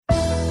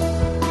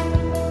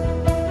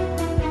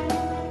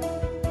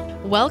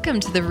Welcome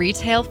to the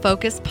Retail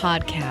Focus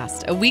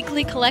Podcast, a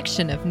weekly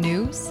collection of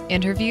news,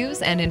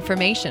 interviews, and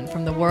information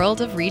from the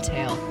world of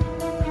retail.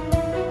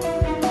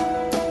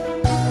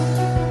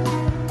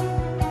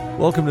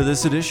 Welcome to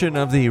this edition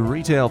of the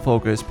Retail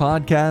Focus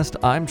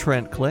Podcast. I'm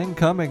Trent Kling.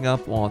 Coming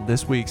up on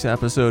this week's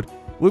episode,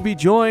 we'll be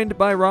joined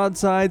by Rod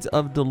Sides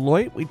of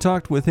Deloitte. We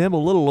talked with him a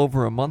little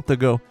over a month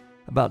ago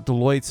about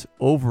Deloitte's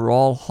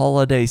overall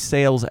holiday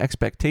sales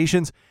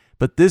expectations,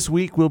 but this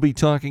week we'll be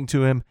talking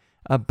to him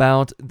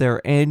about their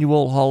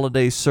annual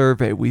holiday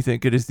survey. We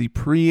think it is the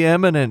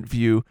preeminent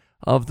view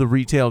of the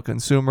retail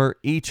consumer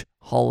each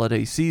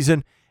holiday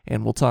season,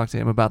 and we'll talk to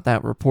him about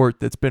that report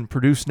that's been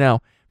produced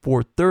now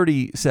for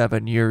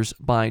 37 years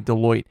by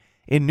Deloitte.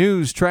 In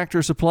news,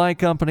 Tractor Supply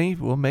Company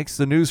makes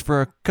the news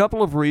for a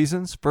couple of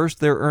reasons. First,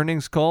 their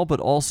earnings call,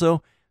 but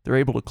also they're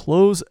able to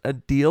close a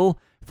deal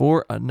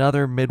for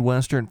another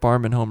Midwestern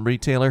farm and home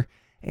retailer.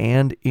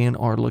 And in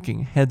our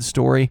looking ahead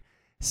story,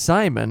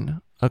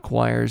 Simon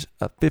acquires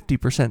a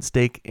 50%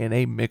 stake in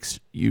a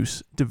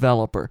mixed-use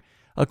developer.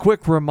 A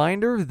quick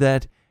reminder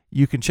that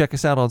you can check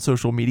us out on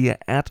social media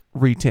at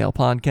Retail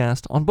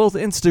Podcast on both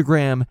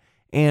Instagram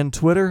and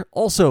Twitter.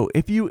 Also,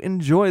 if you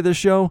enjoy the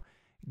show,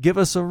 give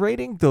us a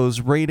rating. Those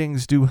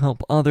ratings do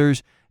help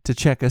others to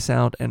check us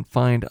out and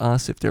find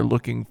us if they're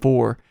looking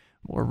for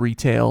more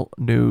retail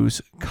news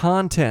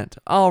content.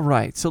 All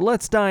right, so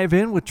let's dive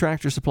in with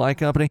Tractor Supply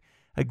Company.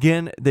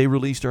 Again, they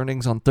released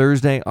earnings on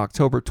Thursday,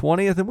 October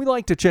 20th, and we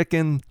like to check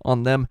in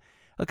on them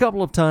a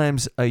couple of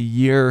times a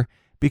year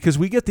because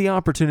we get the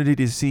opportunity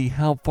to see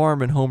how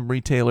farm and home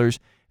retailers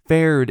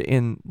fared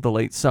in the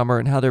late summer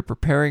and how they're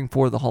preparing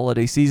for the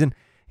holiday season.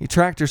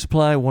 Tractor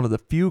Supply, one of the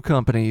few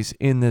companies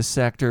in this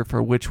sector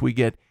for which we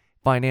get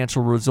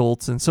financial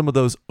results and some of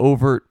those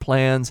overt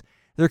plans.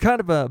 They're kind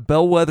of a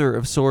bellwether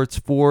of sorts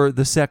for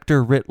the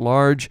sector writ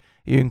large.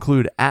 You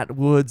include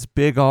Atwoods,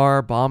 Big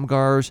R,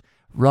 Baumgars,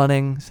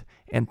 Runnings,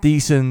 and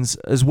Thiessens,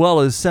 as well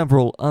as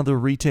several other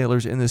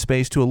retailers in this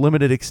space to a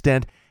limited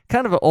extent,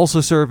 kind of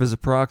also serve as a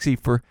proxy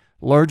for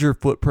larger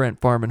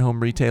footprint farm and home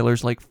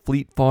retailers like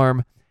Fleet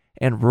Farm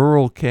and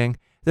Rural King.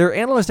 Their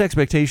analyst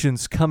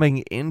expectations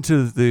coming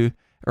into the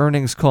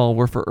earnings call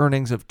were for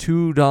earnings of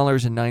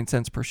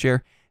 $2.09 per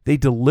share. They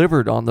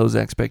delivered on those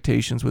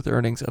expectations with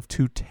earnings of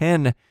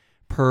 $2.10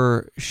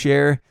 per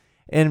share.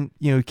 And,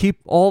 keep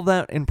all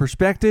that in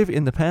perspective.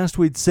 In the past,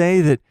 we'd say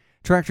that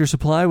Tractor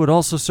Supply would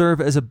also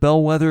serve as a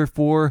bellwether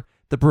for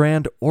the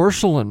brand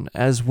Orscheln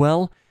as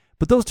well.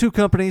 But those two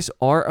companies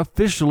are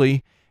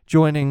officially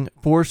joining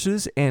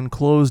forces and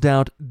closed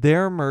out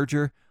their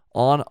merger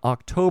on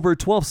October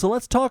 12th. So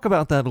let's talk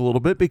about that a little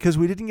bit because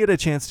we didn't get a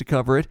chance to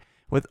cover it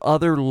with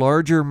other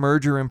larger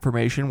merger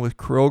information with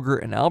Kroger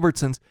and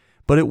Albertsons.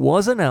 But it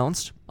was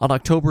announced on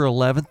October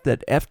 11th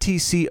that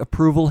FTC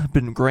approval had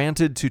been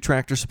granted to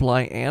Tractor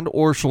Supply and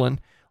Orscheln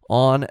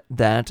on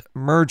that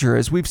merger.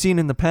 As we've seen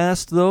in the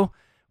past, though,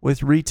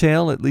 with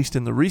retail, at least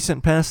in the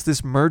recent past,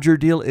 this merger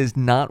deal is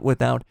not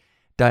without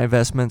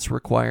divestments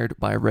required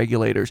by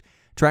regulators.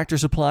 Tractor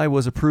Supply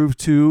was approved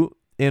to,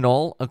 in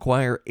all,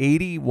 acquire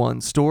 81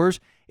 stores.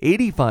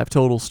 85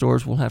 total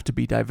stores will have to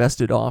be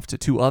divested off to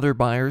two other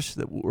buyers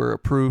that were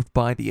approved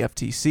by the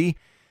FTC.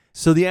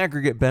 So the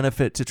aggregate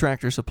benefit to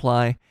Tractor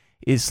Supply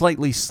is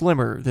slightly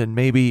slimmer than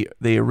maybe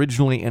they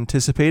originally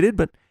anticipated,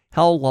 but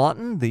Hal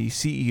Lawton, the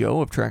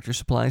CEO of Tractor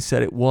Supply,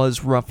 said it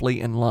was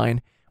roughly in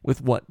line with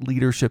what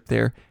leadership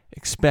there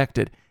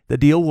expected. The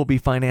deal will be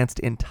financed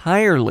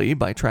entirely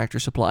by Tractor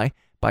Supply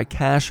by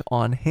cash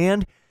on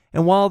hand.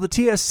 And while the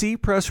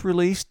TSC press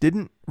release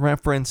didn't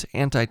reference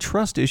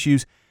antitrust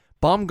issues,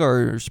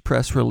 Baumgar's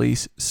press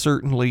release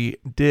certainly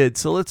did.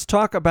 So let's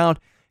talk about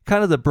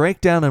kind of the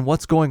breakdown and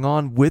what's going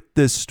on with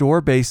this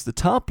store base. The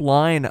top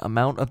line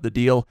amount of the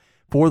deal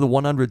for the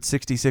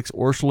 166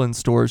 Orscheln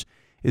stores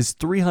is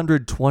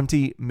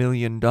 $320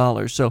 million.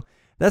 So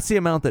that's the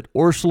amount that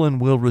Orscheln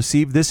will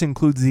receive. This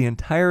includes the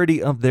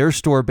entirety of their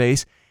store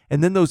base.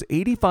 And then those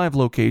 85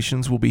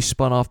 locations will be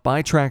spun off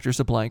by Tractor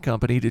Supply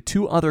Company to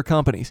two other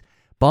companies.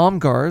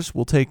 Baumgars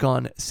will take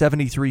on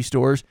 73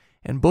 stores,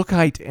 and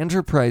Bookheit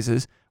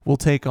Enterprises will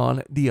take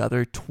on the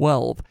other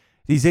 12.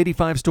 These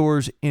 85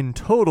 stores in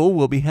total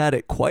will be had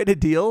at quite a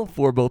deal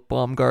for both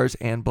Baumgars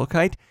and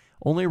Bookheit,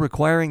 only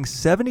requiring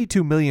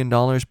 $72 million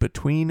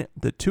between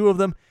the two of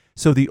them.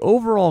 So the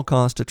overall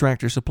cost to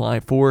Tractor Supply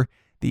for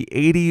the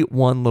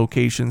 81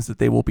 locations that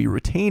they will be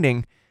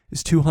retaining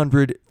is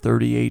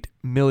 $238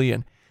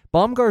 million.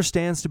 Baumgar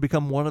stands to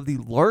become one of the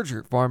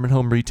larger farm and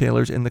home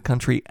retailers in the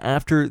country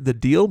after the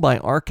deal. By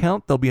our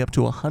count, they'll be up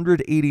to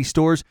 180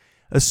 stores,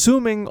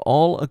 assuming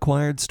all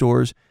acquired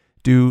stores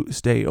do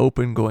stay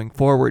open going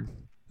forward.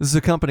 This is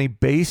a company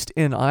based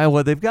in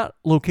Iowa. They've got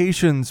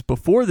locations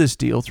before this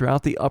deal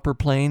throughout the Upper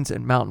Plains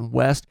and Mountain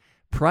West,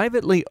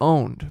 privately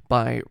owned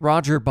by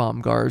Roger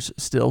Baumgars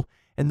still,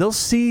 and they'll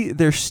see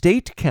their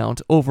state count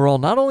overall,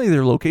 not only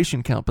their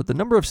location count, but the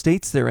number of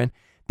states they're in,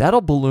 that'll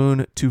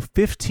balloon to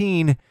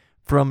 15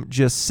 from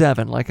just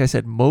 7. Like I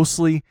said,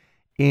 mostly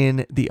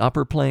in the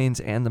Upper Plains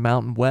and the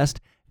Mountain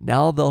West.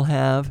 Now they'll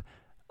have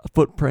a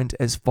footprint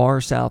as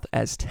far south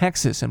as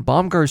Texas. And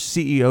Baumgar's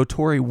CEO,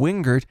 Tori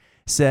Wingert,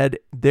 said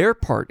their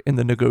part in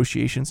the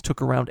negotiations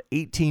took around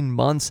 18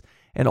 months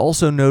and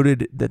also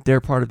noted that their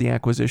part of the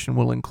acquisition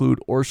will include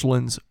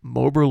Orscheln's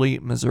Moberly,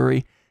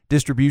 Missouri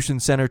distribution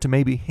center to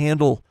maybe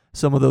handle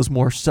some of those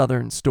more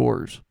southern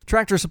stores.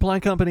 Tractor Supply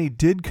Company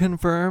did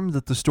confirm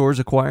that the stores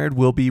acquired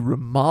will be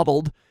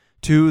remodeled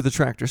to the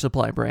Tractor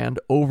Supply brand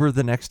over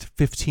the next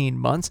 15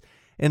 months,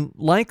 and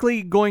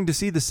likely going to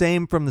see the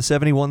same from the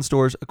 71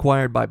 stores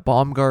acquired by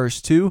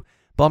Baumgar's too.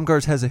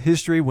 Baumgar's has a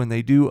history when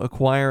they do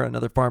acquire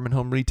another farm and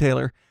home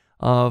retailer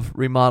of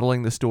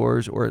remodeling the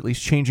stores or at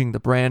least changing the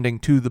branding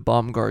to the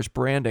Baumgar's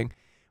branding.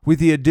 With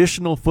the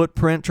additional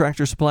footprint,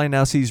 Tractor Supply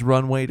now sees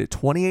runway to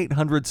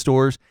 2,800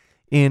 stores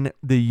in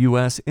the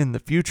U.S. in the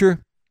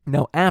future.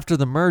 Now, after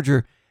the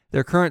merger,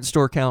 their current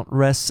store count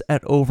rests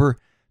at over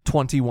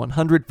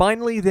 2,100.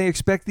 Finally, they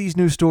expect these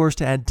new stores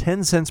to add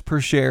 10 cents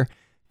per share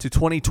to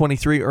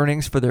 2023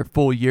 earnings for their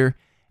full year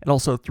and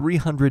also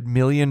 $300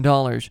 million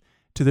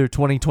to their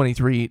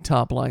 2023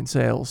 top-line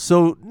sales.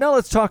 So now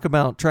let's talk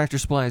about Tractor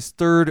Supply's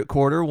third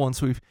quarter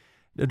once we've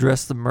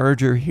addressed the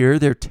merger here.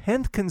 Their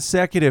 10th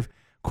consecutive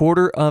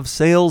quarter of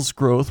sales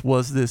growth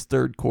was this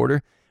third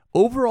quarter.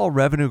 Overall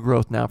revenue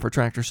growth now for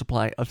Tractor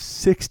Supply of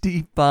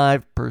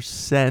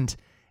 65%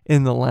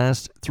 in the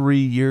last 3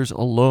 years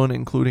alone,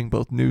 including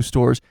both new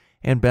stores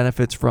and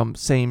benefits from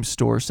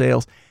same-store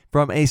sales.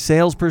 From a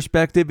sales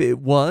perspective, it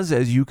was,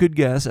 as you could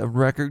guess, a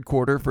record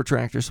quarter for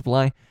Tractor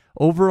Supply.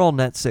 Overall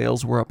net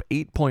sales were up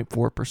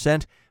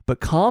 8.4%,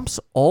 but comps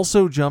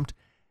also jumped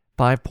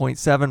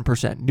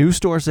 5.7%. New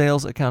store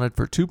sales accounted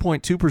for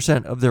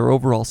 2.2% of their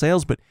overall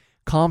sales, but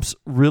comps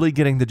really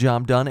getting the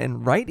job done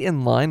and right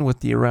in line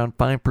with the around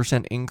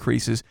 5%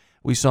 increases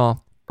we saw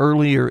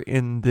earlier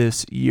in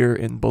this year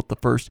in both the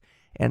first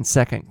and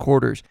second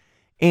quarters.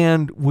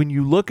 And when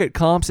you look at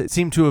comps, it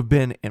seemed to have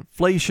been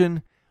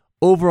inflation,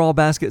 overall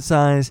basket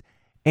size,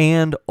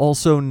 and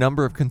also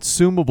number of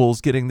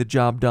consumables getting the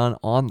job done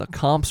on the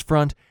comps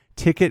front.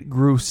 Ticket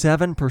grew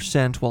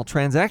 7%, while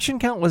transaction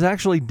count was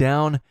actually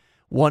down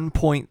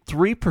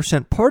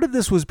 1.3%. Part of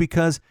this was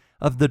because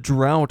of the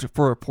drought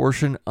for a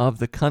portion of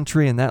the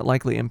country, and that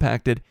likely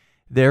impacted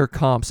their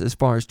comps as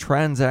far as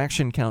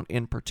transaction count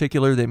in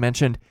particular. They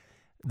mentioned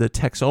the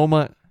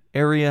Texoma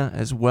area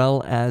as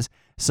well as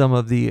some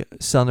of the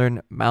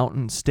southern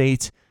mountain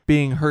states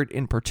being hurt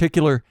in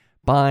particular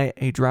by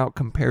a drought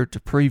compared to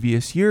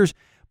previous years.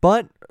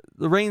 But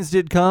the rains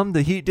did come,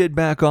 the heat did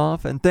back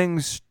off, and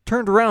things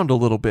turned around a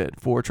little bit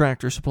for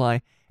Tractor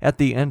Supply at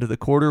the end of the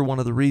quarter. One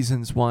of the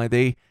reasons why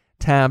they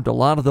tabbed a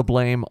lot of the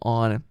blame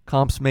on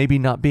comps maybe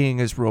not being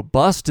as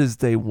robust as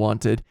they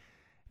wanted.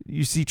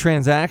 You see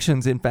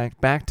transactions, in fact,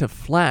 back to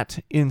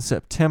flat in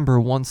September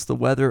once the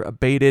weather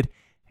abated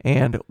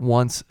and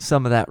once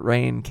some of that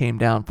rain came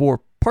down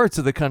for parts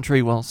of the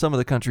country, while some of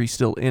the country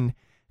still in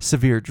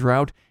severe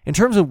drought. In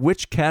terms of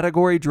which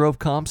category drove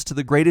comps to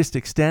the greatest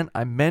extent,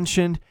 I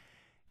mentioned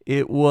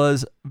it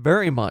was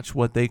very much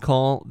what they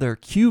call their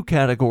Q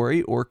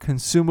category, or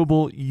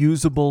consumable,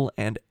 usable,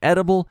 and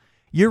edible.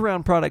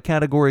 Year-round product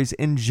categories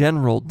in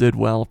general did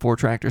well for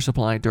Tractor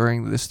Supply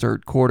during this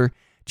third quarter.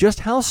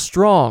 Just how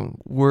strong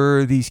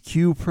were these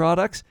Q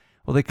products?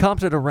 Well, they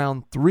comped at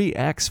around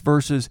 3x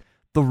versus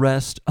the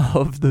rest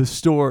of the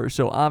store.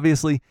 So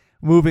obviously,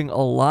 moving a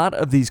lot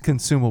of these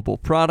consumable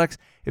products.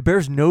 It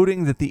bears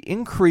noting that the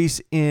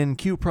increase in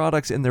Q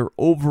products in their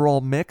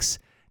overall mix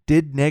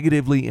did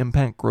negatively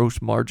impact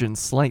gross margins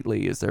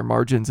slightly, as their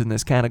margins in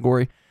this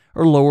category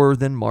are lower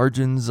than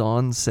margins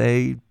on,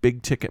 say,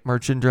 big-ticket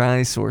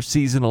merchandise or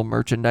seasonal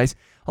merchandise.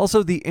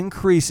 Also, the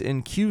increase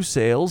in Q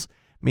sales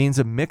means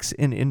a mix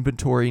in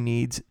inventory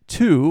needs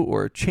too,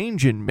 or a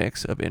change in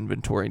mix of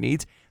inventory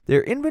needs.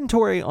 Their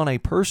inventory on a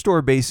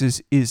per-store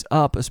basis is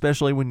up,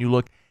 especially when you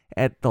look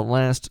at the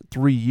last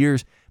 3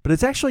 years, but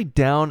it's actually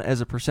down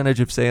as a percentage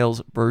of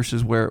sales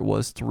versus where it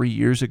was 3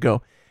 years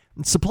ago.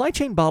 And supply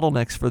chain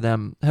bottlenecks for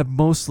them have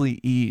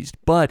mostly eased,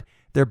 but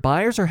their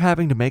buyers are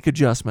having to make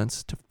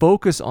adjustments to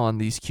focus on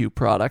these Q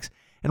products,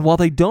 and while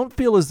they don't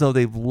feel as though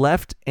they've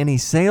left any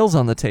sales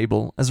on the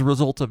table as a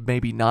result of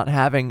maybe not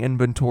having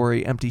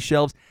inventory, empty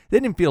shelves,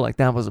 they didn't feel like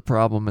that was a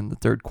problem in the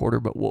third quarter.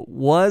 But what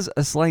was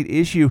a slight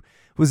issue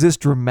was this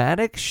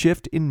dramatic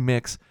shift in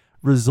mix,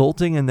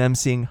 resulting in them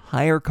seeing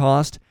higher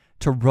cost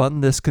to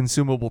run this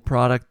consumable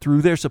product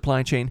through their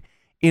supply chain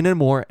in a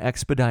more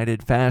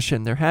expedited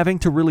fashion. They're having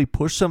to really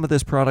push some of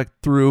this product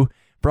through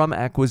from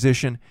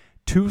acquisition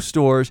to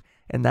stores,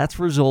 and that's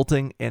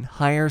resulting in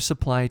higher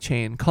supply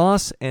chain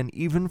costs and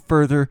even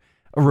further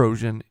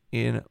erosion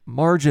in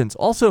margins.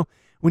 Also,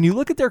 when you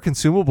look at their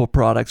consumable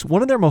products,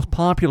 one of their most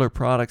popular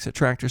products at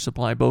Tractor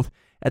Supply, both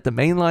at the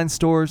mainline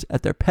stores,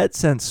 at their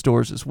PetSense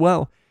stores as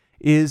well,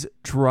 is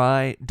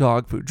dry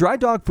dog food. Dry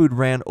dog food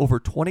ran over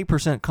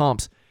 20%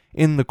 comps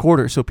in the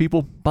quarter, so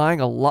people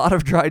buying a lot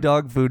of dry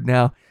dog food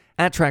now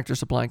at Tractor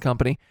Supply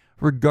Company,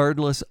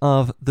 regardless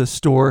of the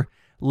store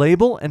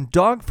label. And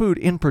dog food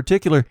in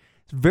particular,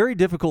 very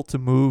difficult to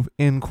move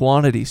in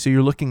quantity. So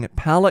you're looking at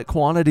pallet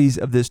quantities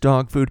of this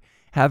dog food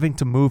having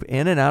to move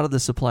in and out of the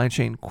supply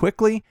chain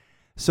quickly.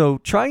 So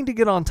trying to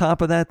get on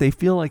top of that, they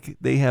feel like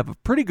they have a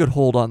pretty good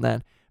hold on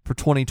that for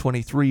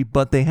 2023,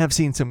 but they have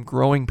seen some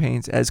growing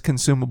pains as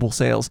consumable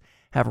sales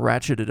have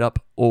ratcheted up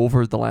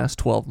over the last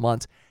 12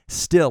 months.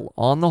 Still,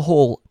 on the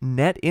whole,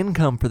 net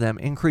income for them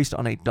increased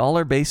on a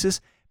dollar basis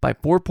by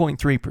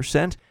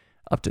 4.3%,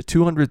 up to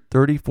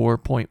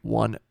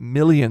 $234.1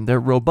 million. Their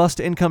robust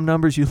income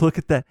numbers, you look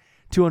at that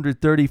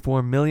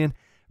 $234 million,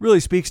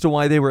 really speaks to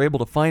why they were able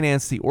to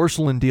finance the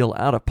Orscheln deal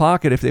out of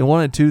pocket. If they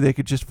wanted to, they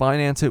could just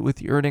finance it with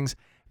the earnings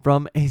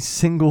from a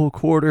single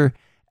quarter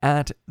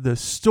at the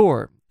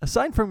store.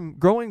 Aside from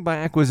growing by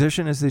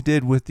acquisition as they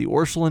did with the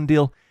Orscheln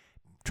deal,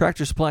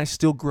 Tractor Supply is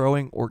still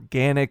growing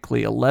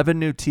organically. 11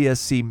 new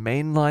TSC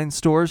mainline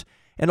stores,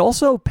 and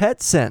also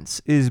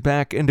PetSense is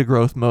back into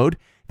growth mode.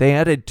 They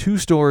added 2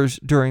 stores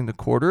during the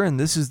quarter, and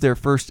this is their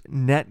first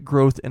net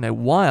growth in a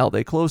while.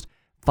 They closed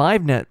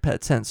 5 net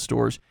PetSense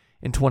stores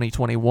in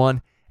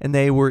 2021, and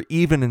they were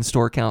even in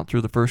store count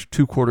through the first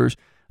 2 quarters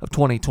of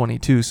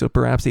 2022, so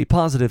perhaps a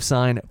positive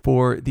sign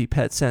for the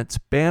PetSense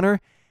banner.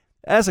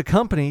 As a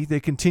company, they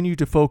continue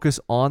to focus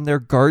on their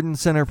garden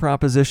center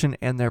proposition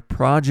and their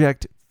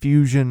Project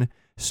Fusion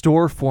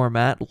store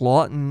format.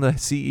 Lawton, the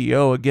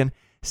CEO, again,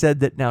 said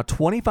that now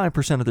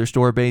 25% of their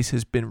store base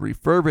has been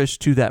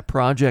refurbished to that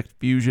Project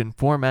Fusion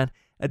format.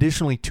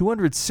 Additionally,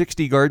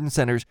 260 garden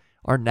centers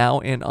are now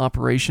in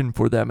operation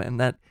for them, and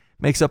that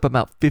makes up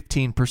about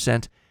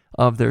 15%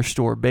 of their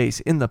store base.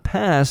 In the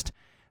past,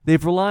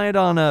 they've relied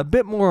on a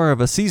bit more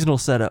of a seasonal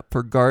setup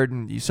for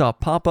garden. You saw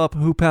pop-up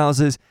hoop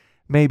houses,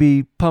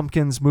 maybe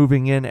pumpkins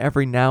moving in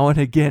every now and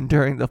again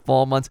during the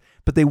fall months,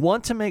 but they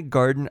want to make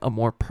garden a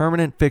more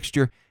permanent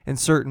fixture in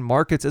certain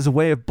markets as a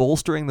way of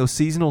bolstering those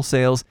seasonal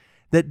sales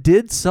that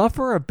did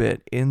suffer a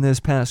bit in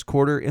this past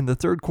quarter. In the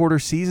third quarter,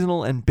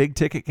 seasonal and big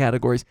ticket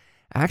categories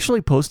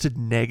actually posted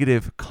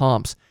negative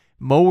comps.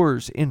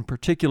 Mowers in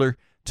particular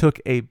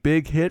took a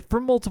big hit for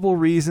multiple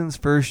reasons.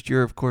 First,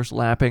 you're of course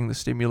lapping the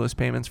stimulus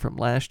payments from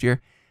last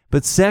year,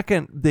 but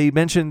second, they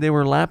mentioned they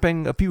were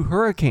lapping a few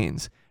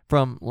hurricanes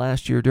from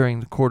last year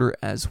during the quarter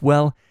as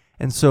well.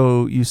 And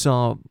so you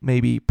saw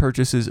maybe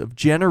purchases of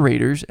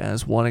generators,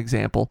 as one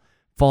example,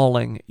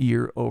 falling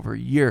year over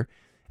year.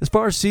 As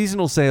far as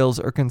seasonal sales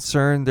are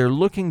concerned, they're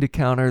looking to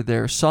counter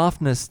their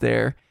softness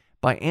there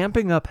by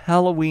amping up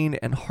Halloween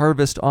and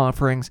harvest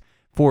offerings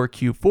for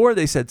Q4.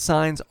 They said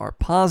signs are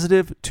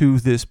positive to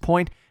this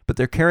point, but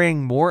they're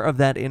carrying more of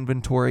that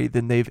inventory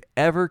than they've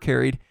ever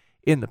carried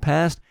in the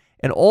past.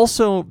 And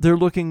also, they're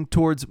looking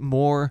towards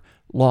more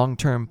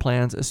long-term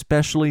plans,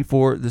 especially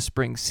for the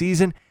spring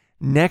season.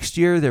 Next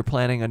year, they're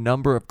planning a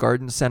number of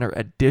garden center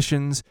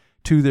additions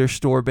to their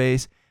store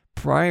base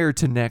prior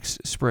to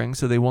next spring,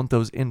 so they want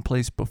those in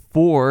place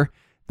before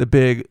the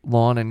big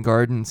lawn and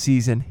garden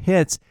season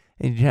hits.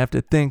 And you have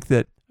to think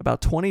that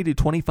about 20 to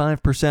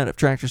 25% of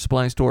Tractor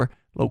Supply store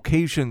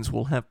locations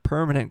will have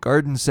permanent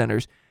garden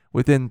centers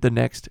within the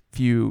next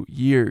few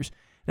years.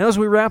 Now, as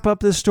we wrap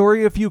up this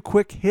story, a few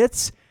quick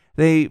hits.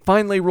 They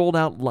finally rolled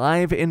out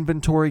live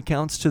inventory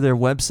counts to their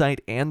website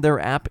and their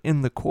app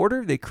in the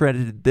quarter. They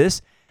credited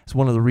this as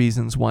one of the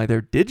reasons why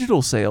their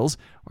digital sales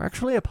were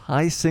actually up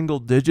high single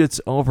digits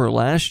over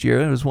last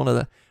year. It was one of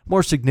the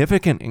more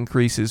significant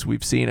increases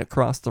we've seen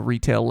across the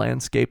retail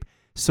landscape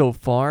so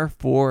far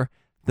for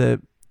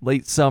the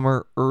late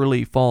summer,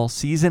 early fall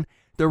season.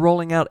 They're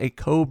rolling out a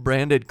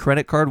co-branded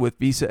credit card with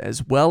Visa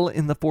as well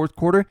in the fourth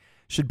quarter.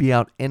 Should be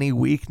out any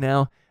week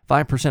now.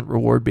 5%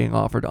 reward being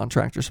offered on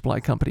Tractor Supply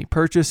Company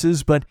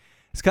purchases, but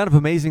it's kind of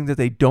amazing that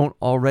they don't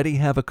already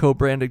have a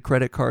co-branded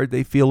credit card.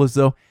 They feel as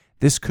though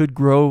this could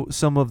grow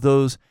some of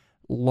those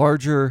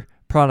larger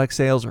product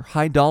sales or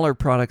high dollar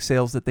product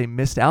sales that they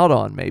missed out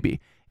on maybe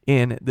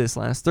in this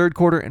last third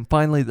quarter. And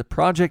finally, the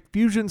Project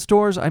Fusion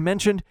stores I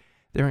mentioned,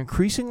 they're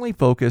increasingly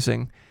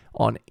focusing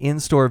on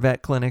in-store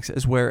vet clinics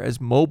as well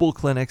as mobile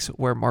clinics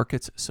where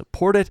markets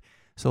support it.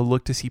 So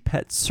look to see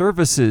pet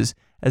services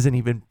as an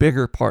even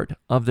bigger part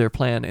of their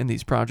plan in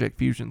these Project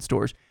Fusion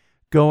stores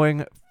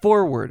going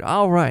forward.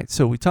 All right,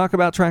 so we talk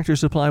about Tractor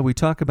Supply, we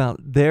talk about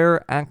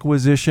their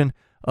acquisition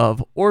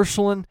of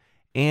Orscheln,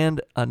 and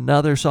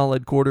another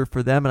solid quarter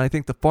for them. And I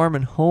think the farm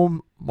and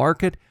home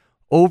market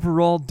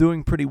overall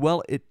doing pretty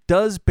well. It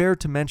does bear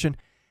to mention,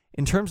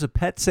 in terms of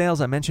pet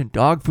sales, I mentioned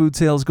dog food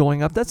sales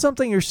going up. That's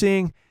something you're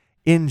seeing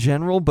in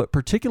general, but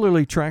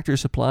particularly Tractor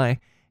Supply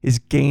is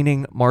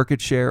gaining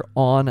market share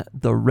on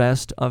the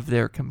rest of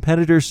their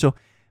competitors. So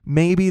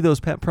maybe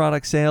those pet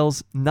product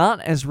sales not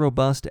as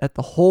robust at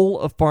the whole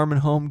of farm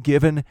and home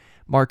given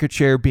market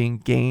share being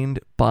gained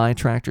by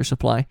Tractor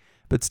Supply.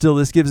 But still,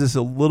 this gives us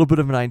a little bit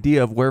of an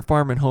idea of where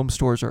farm and home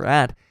stores are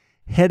at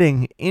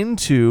heading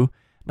into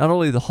not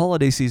only the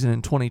holiday season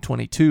in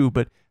 2022,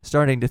 but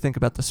starting to think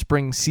about the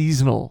spring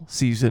seasonal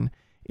season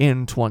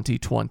in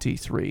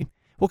 2023.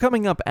 Well,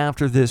 coming up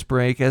after this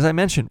break, as I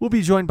mentioned, we'll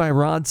be joined by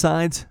Rod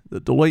Sides, the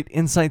Deloitte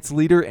Insights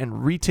leader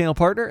and retail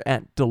partner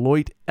at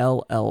Deloitte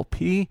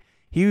LLP.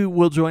 He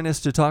will join us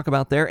to talk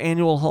about their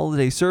annual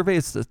holiday survey.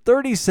 It's the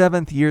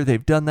 37th year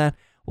they've done that.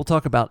 We'll We'll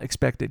talk about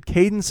expected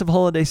cadence of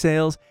holiday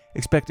sales,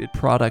 expected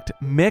product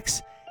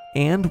mix,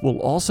 and we'll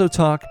also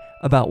talk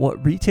about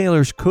what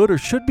retailers could or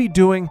should be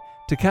doing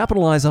to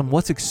capitalize on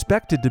what's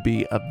expected to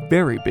be a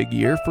very big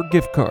year for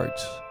gift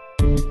cards.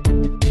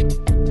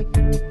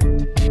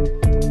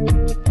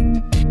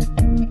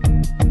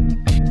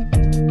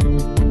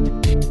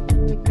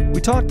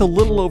 We talked a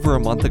little over a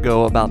month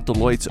ago about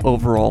Deloitte's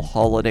overall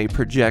holiday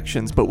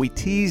projections, but we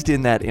teased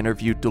in that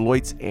interview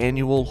Deloitte's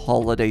annual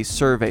holiday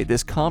survey.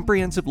 This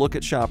comprehensive look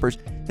at shoppers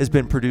has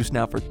been produced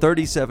now for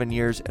 37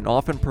 years and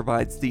often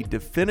provides the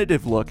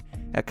definitive look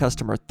at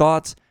customer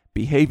thoughts,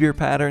 behavior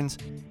patterns,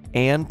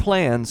 and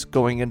plans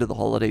going into the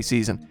holiday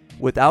season.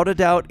 Without a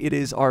doubt, it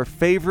is our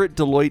favorite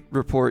Deloitte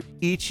report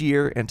each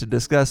year, and to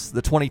discuss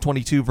the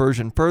 2022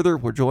 version further,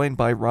 we're joined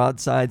by Rod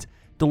Sides,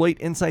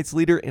 Deloitte Insights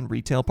leader and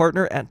retail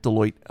partner at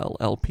Deloitte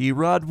LLP.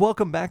 Rod,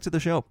 welcome back to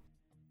the show.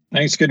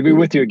 Thanks. Good to be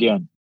with you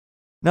again.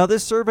 Now,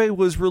 this survey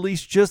was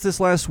released just this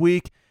last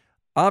week.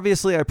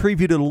 Obviously, I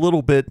previewed it a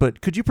little bit,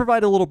 but could you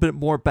provide a little bit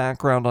more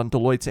background on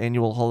Deloitte's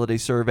annual holiday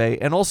survey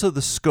and also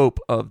the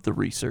scope of the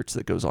research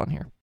that goes on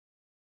here?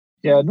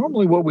 Yeah,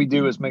 normally what we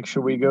do is make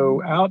sure we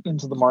go out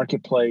into the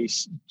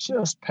marketplace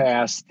just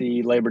past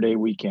the Labor Day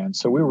weekend.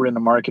 So we were in the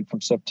market from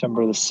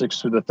September the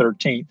 6th through the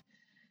 13th.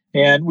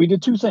 And we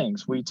did two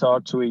things. We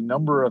talked to a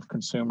number of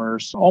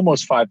consumers,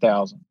 almost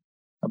 5,000,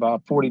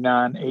 about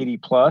 49, 80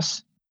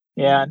 plus,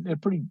 and they're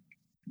pretty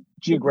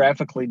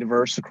geographically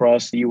diverse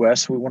across the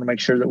U.S. We want to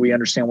make sure that we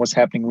understand what's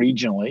happening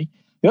regionally.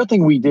 The other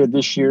thing we did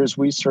this year is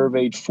we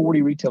surveyed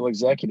 40 retail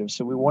executives.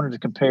 So we wanted to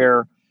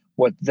compare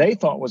what they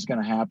thought was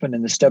going to happen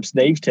and the steps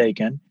they've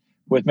taken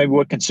with maybe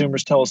what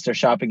consumers tell us their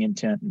shopping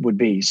intent would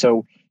be.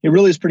 So it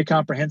really is pretty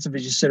comprehensive,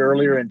 as you said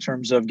earlier, in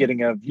terms of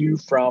getting a view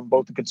from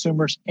both the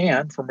consumers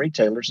and from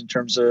retailers in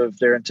terms of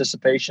their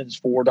anticipations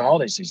for the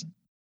holiday season.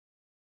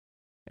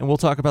 And we'll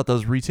talk about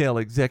those retail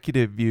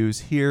executive views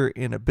here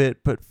in a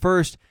bit. But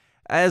first,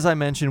 as I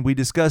mentioned, we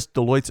discussed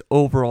Deloitte's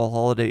overall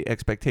holiday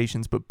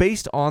expectations. But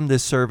based on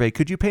this survey,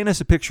 could you paint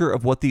us a picture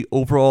of what the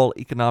overall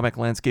economic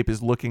landscape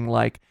is looking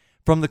like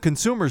from the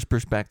consumer's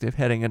perspective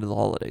heading into the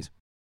holidays?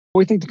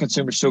 We think the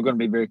consumer is still going to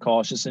be very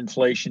cautious.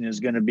 Inflation is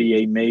going to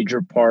be a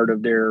major part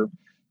of their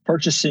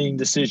purchasing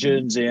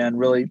decisions and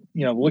really,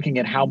 looking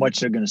at how much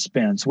they're going to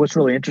spend. So what's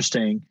really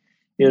interesting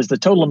is the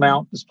total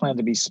amount that's planned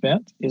to be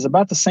spent is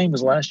about the same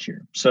as last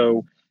year.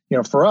 So,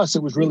 for us,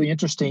 it was really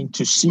interesting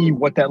to see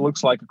what that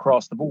looks like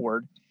across the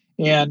board.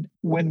 And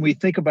when we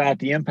think about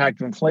the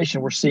impact of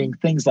inflation, we're seeing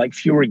things like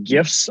fewer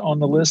gifts on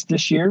the list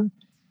this year.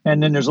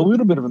 And then there's a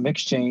little bit of a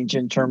mix change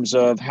in terms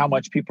of how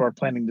much people are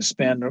planning to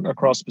spend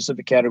across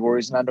specific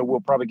categories. And I know we'll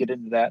probably get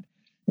into that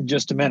in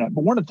just a minute.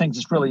 But one of the things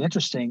that's really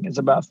interesting is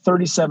about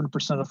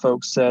 37% of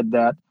folks said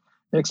that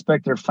they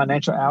expect their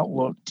financial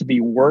outlook to be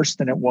worse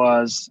than it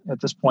was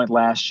at this point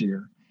last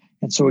year.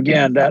 And so,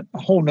 again, that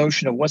whole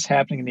notion of what's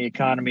happening in the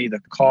economy, the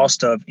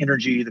cost of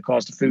energy, the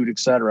cost of food, et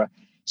cetera,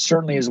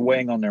 certainly is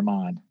weighing on their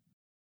mind.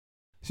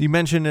 So you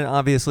mentioned,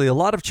 obviously, a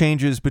lot of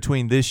changes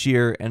between this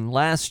year and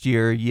last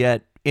year,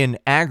 yet in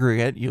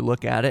aggregate, you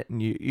look at it and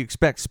you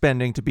expect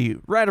spending to be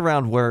right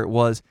around where it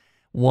was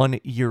 1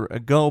 year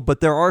ago.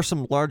 But there are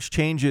some large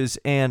changes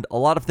and a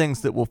lot of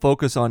things that we'll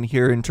focus on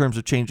here in terms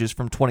of changes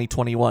from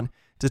 2021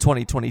 to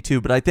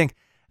 2022. But I think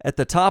at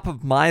the top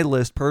of my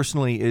list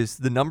personally is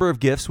the number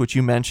of gifts, which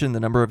you mentioned, the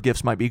number of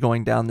gifts might be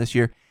going down this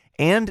year,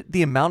 and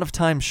the amount of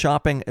time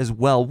shopping as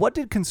well. What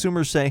did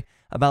consumers say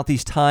about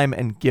these time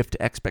and gift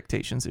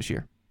expectations this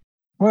year?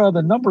 Well,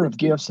 the number of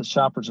gifts that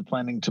shoppers are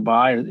planning to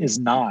buy is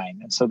 9.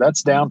 And so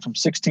that's down from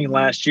 16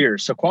 last year.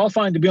 So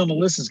qualifying to be on the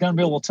list is going to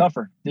be a little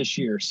tougher this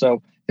year.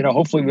 So,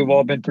 hopefully we've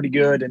all been pretty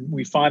good and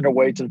we find our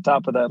way to the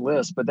top of that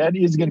list. But that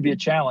is going to be a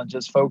challenge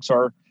as folks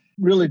are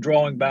really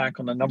drawing back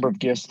on the number of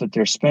gifts that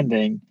they're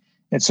spending.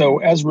 And so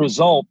as a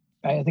result,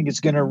 I think it's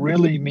going to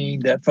really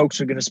mean that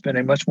folks are going to spend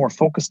a much more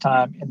focused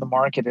time in the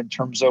market in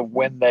terms of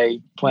when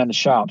they plan to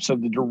shop. So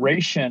the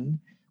duration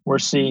we're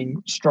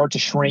seeing start to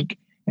shrink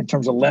in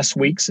terms of less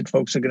weeks that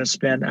folks are going to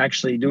spend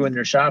actually doing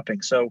their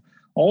shopping. So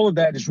all of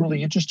that is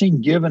really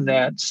interesting given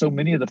that so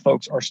many of the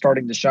folks are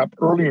starting to shop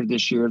earlier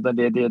this year than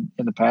they did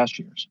in the past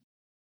years.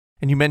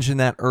 And you mentioned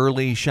that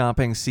early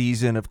shopping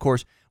season. Of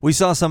course, we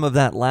saw some of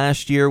that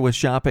last year with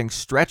shopping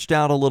stretched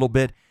out a little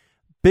bit.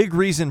 Big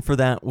reason for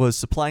that was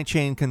supply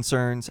chain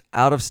concerns,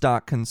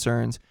 out-of-stock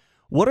concerns.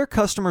 What are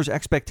customers'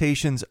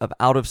 expectations of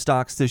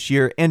out-of-stocks this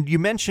year? And you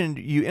mentioned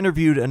you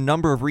interviewed a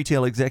number of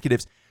retail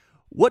executives.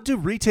 What do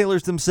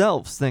retailers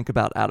themselves think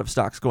about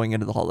out-of-stocks going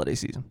into the holiday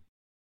season?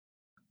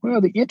 Well,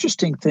 the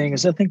interesting thing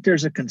is I think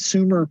there's a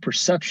consumer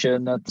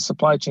perception that the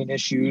supply chain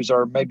issues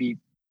are maybe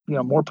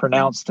more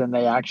pronounced than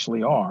they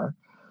actually are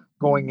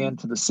going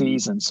into the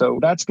season. So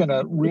that's going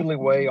to really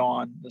weigh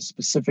on the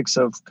specifics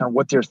of kind of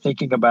what they're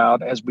thinking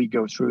about as we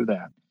go through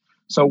that.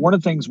 So one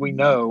of the things we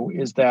know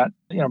is that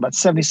about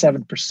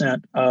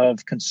 77%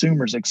 of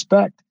consumers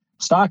expect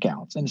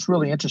stockouts, and it's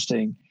really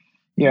interesting.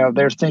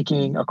 They're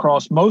thinking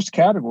across most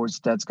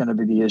categories that's going to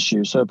be the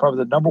issue. So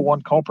probably the number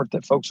one culprit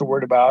that folks are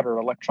worried about are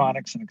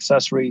electronics and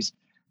accessories.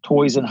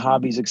 toys and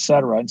hobbies, et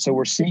cetera. And so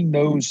we're seeing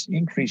those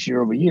increase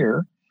year over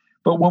year.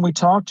 But when we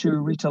talk to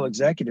retail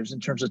executives in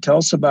terms of tell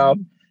us about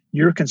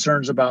your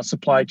concerns about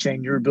supply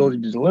chain, your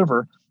ability to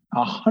deliver,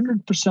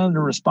 100% of the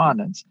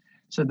respondents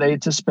said they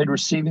anticipate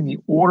receiving the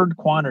ordered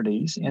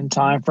quantities in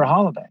time for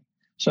holiday.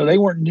 So they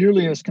weren't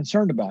nearly as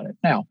concerned about it.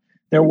 Now,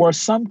 there was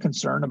some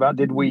concern about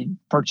did we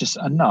purchase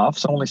enough?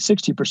 So only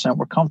 60%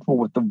 were comfortable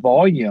with the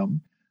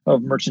volume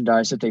of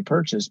merchandise that they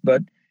purchased.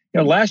 But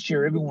last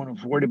year, everyone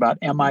was worried about,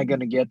 am I going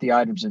to get the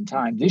items in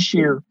time? This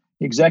year,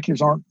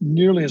 executives aren't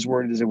nearly as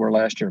worried as they were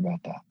last year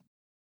about that.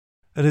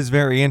 That is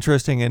very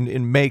interesting, and it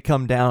may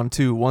come down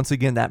to, once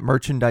again, that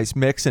merchandise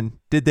mix. And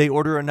did they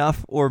order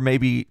enough or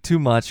maybe too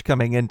much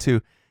coming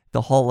into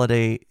the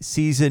holiday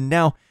season?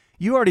 Now,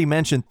 you already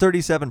mentioned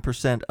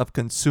 37% of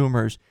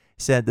consumers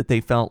said that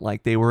they felt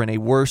like they were in a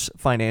worse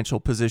financial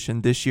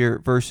position this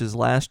year versus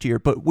last year.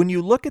 But when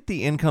you look at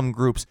the income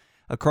groups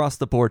across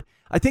the board,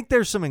 I think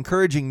there's some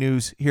encouraging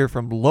news here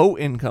from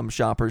low-income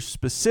shoppers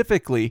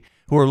specifically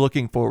who are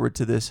looking forward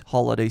to this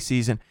holiday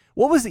season.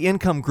 What was the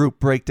income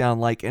group breakdown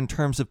like in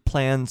terms of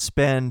planned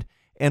spend,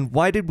 and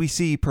why did we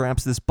see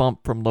perhaps this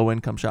bump from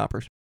low-income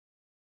shoppers?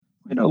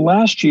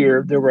 Last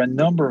year, there were a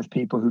number of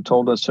people who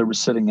told us they were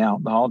sitting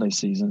out the holiday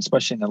season,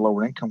 especially in the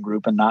lower income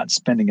group, and not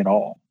spending at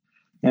all.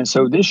 And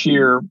so this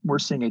year, we're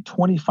seeing a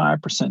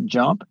 25%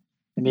 jump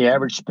in the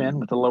average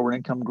spend with the lower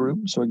income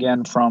group. So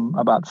again, from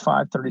about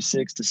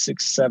 $536 to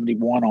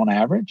 $671 on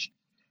average.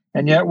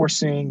 And yet we're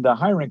seeing the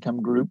higher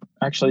income group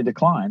actually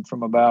decline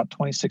from about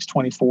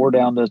 $2624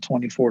 down to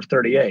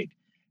 $2438.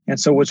 And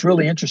so what's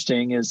really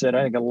interesting is that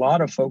I think a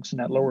lot of folks in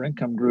that lower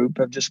income group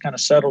have just kind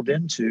of settled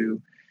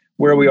into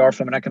where we are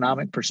from an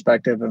economic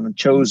perspective and have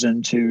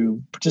chosen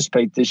to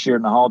participate this year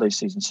in the holiday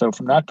season. So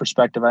from that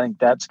perspective, I think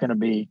that's going to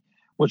be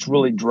what's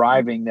really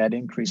driving that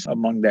increase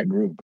among that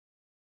group.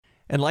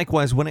 And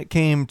likewise, when it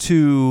came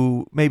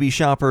to maybe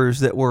shoppers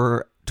that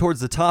were towards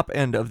the top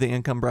end of the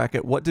income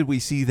bracket, what did we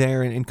see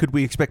there? And could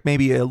we expect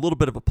maybe a little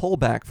bit of a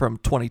pullback from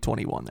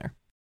 2021 there?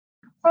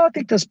 Well, I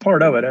think that's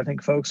part of it. I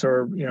think folks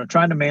are,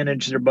 trying to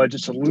manage their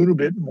budgets a little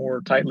bit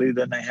more tightly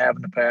than they have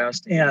in the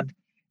past. And,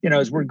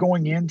 as we're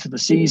going into the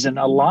season,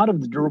 a lot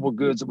of the durable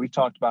goods that we've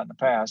talked about in the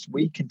past,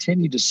 we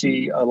continue to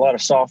see a lot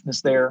of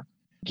softness there.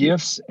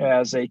 Gifts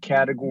as a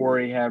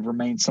category have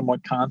remained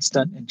somewhat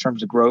constant in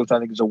terms of growth. I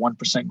think there's a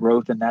 1%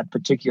 growth in that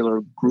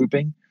particular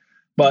grouping.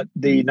 But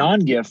the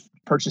non-gift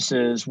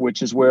purchases,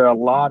 which is where a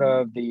lot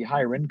of the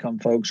higher income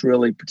folks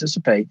really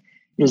participate,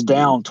 is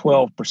down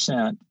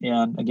 12%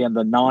 in, again,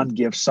 the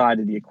non-gift side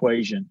of the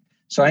equation.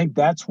 So I think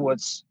that's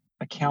what's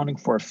accounting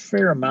for a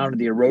fair amount of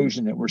the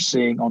erosion that we're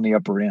seeing on the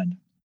upper end.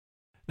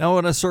 Now I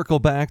want to circle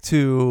back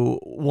to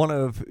one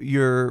of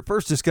your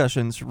first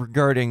discussions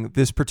regarding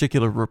this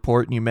particular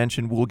report. And you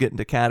mentioned we'll get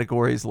into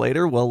categories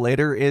later. Well,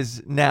 later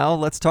is now.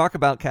 Let's talk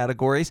about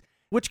categories.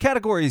 Which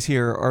categories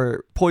here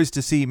are poised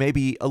to see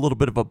maybe a little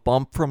bit of a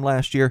bump from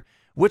last year?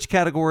 Which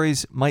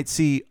categories might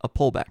see a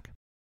pullback?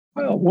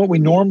 Well, what we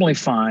normally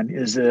find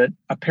is that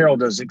apparel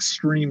does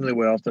extremely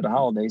well through the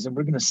holidays, and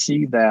we're going to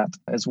see that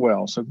as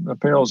well. So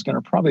apparel is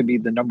going to probably be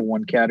the number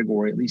one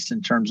category, at least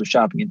in terms of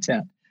shopping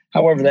intent.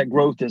 However, that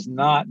growth is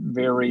not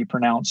very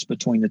pronounced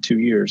between the 2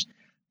 years.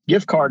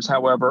 Gift cards,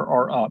 however,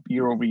 are up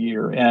year over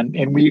year.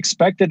 And we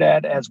expected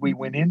that as we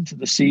went into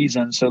the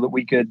season so that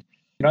we could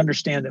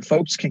understand that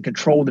folks can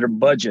control their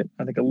budget,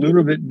 I think, a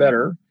little bit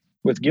better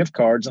with gift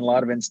cards in a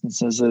lot of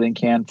instances than they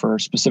can for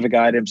specific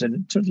items.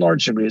 And to a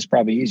large degree, it's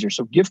probably easier.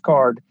 So gift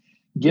card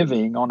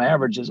giving on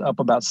average is up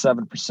about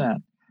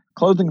 7%.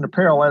 Clothing and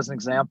apparel, as an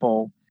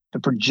example, the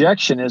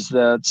projection is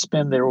that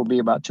spend there will be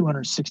about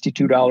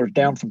 $262,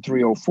 down from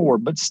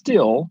 $304, but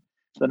still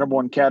the number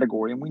one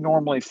category. And we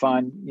normally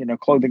find,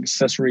 clothing,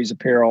 accessories,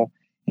 apparel,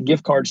 and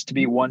gift cards to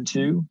be 1,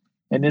 2.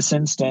 In this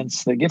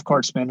instance, the gift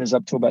card spend is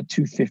up to about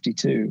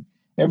 $252.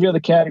 Every other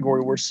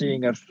category, we're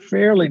seeing a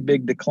fairly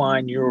big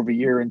decline year over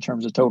year in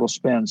terms of total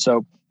spend.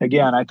 So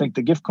again, I think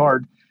the gift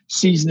card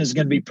season is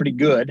going to be pretty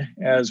good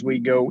as we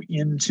go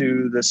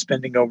into the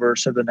spending over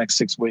the next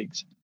 6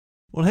 weeks.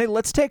 Well, hey,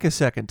 let's take a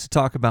second to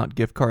talk about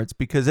gift cards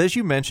because, as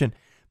you mentioned,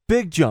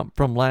 big jump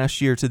from last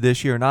year to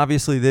this year, and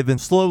obviously they've been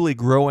slowly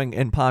growing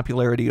in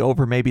popularity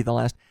over maybe the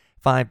last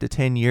 5 to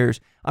 10 years.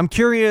 I'm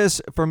curious,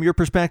 from your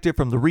perspective,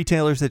 from the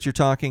retailers that you're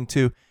talking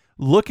to,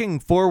 looking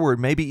forward,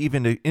 maybe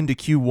even into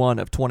Q1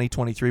 of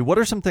 2023, what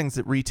are some things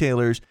that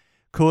retailers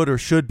could or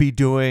should be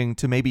doing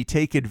to maybe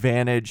take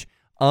advantage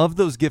of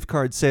those gift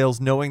card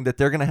sales, knowing that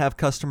they're going to have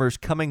customers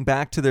coming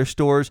back to their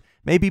stores,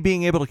 maybe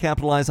being able to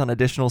capitalize on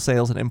additional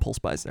sales and impulse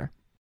buys there?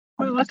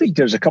 Well, I think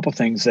there's a couple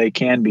things they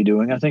can be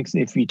doing. I think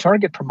if you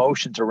target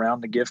promotions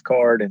around the gift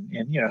card and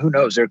who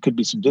knows, there could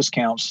be some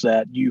discounts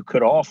that you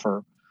could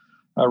offer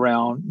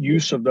around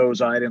use of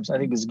those items, I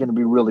think is going to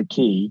be really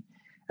key.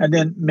 And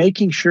then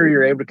making sure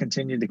you're able to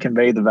continue to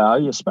convey the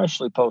value,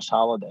 especially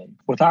post-holiday.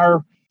 With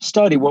our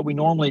study, what we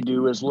normally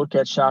do is look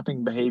at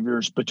shopping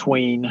behaviors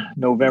between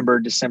November,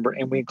 December,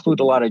 and we include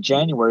a lot of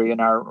January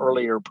in our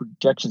earlier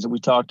projections that we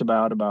talked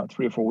about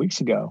 3 or 4 weeks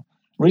ago.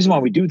 reason why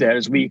we do that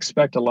is we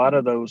expect a lot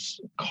of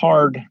those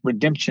card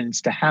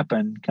redemptions to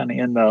happen kind of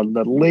in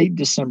the late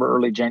December,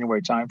 early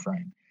January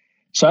timeframe.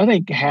 So I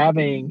think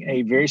having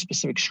a very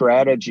specific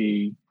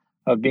strategy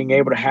of being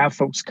able to have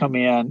folks come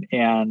in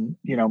and,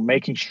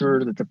 making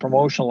sure that the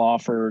promotional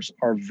offers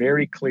are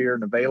very clear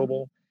and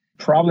available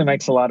probably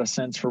makes a lot of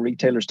sense for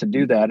retailers to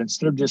do that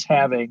instead of just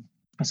having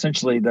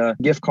essentially the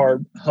gift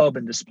card hub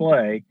and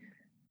display.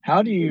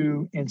 How do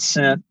you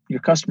incent your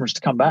customers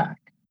to come back?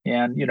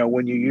 And,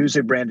 when you use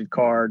a branded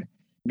card,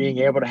 being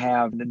able to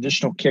have an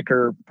additional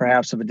kicker,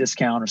 perhaps of a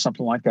discount or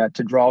something like that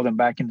to draw them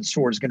back into the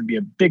store is going to be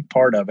a big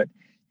part of it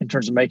in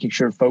terms of making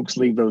sure folks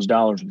leave those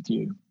dollars with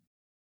you.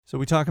 So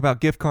we talk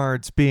about gift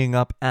cards being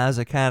up as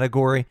a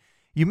category.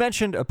 You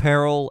mentioned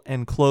apparel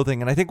and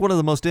clothing, and I think one of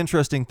the most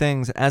interesting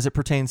things as it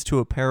pertains to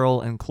apparel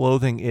and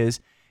clothing is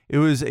it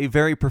was a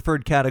very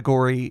preferred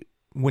category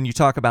when you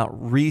talk about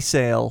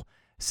resale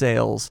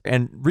sales.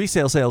 And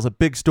resale sales, a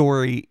big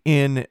story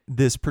in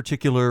this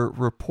particular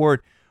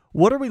report.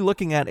 What are we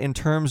looking at in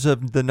terms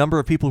of the number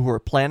of people who are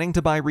planning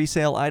to buy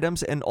resale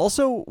items? And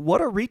also,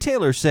 what are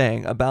retailers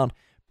saying about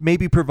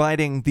maybe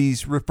providing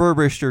these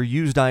refurbished or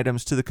used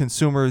items to the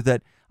consumer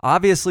that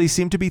obviously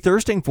seem to be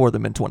thirsting for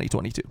them in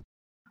 2022?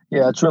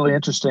 Yeah, it's really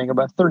interesting.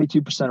 About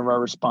 32% of our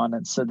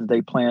respondents said that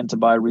they plan to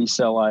buy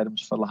resale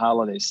items for the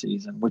holiday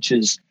season,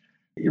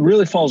 it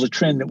really follows a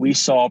trend that we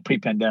saw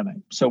pre-pandemic.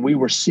 So we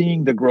were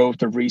seeing the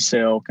growth of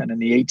resale kind of in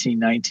the 18,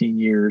 19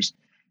 years.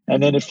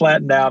 And then it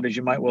flattened out, as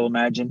you might well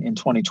imagine, in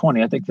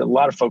 2020. I think that a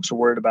lot of folks are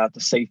worried about the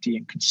safety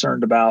and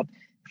concerned about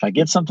if I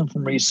get something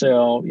from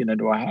resale,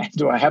 do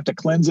I have to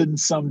cleanse it in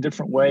some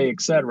different way,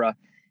 et cetera.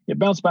 It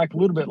bounced back a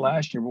little bit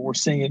last year, but we're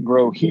seeing it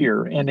grow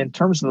here. And in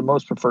terms of the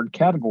most preferred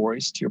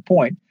categories, to your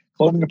point,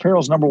 clothing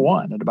apparel is number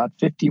one at about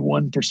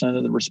 51%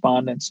 of the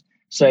respondents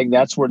saying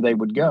that's where they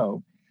would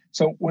go.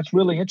 So what's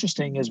really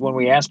interesting is when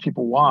we ask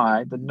people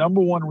why, the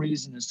number one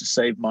reason is to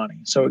save money.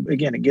 So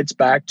again, it gets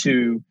back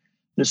to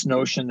this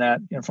notion that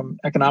from an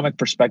economic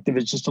perspective,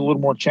 it's just a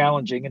little more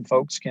challenging and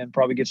folks can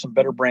probably get some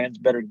better brands,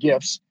 better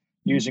gifts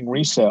using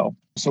resale.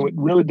 So it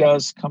really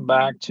does come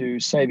back to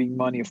saving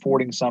money,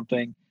 affording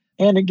something,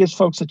 and it gives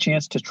folks a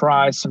chance to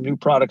try some new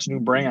products, new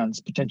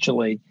brands,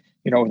 potentially,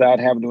 without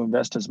having to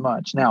invest as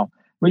much. Now,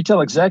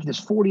 retail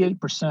executives,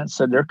 48%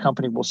 said their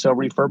company will sell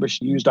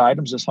refurbished used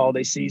items this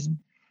holiday season.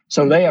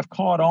 So they have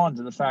caught on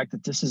to the fact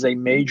that this is a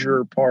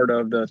major part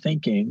of the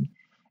thinking.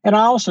 And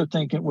I also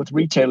think that with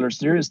retailers,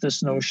 there is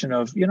this notion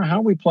of, how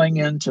are we playing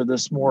into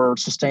this more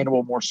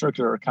sustainable, more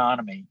circular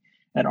economy?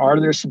 And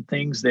are there some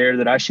things there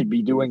that I should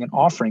be doing and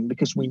offering?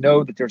 Because we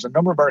know that there's a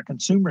number of our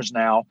consumers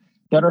now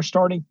that are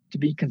starting to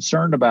be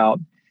concerned about,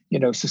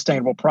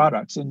 sustainable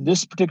products. In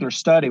this particular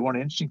study, one of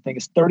the interesting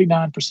things is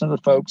 39% of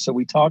the folks that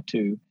we talked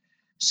to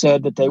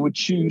said that they would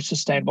choose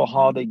sustainable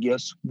holiday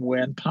gifts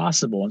when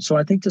possible. And so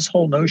I think this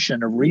whole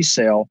notion of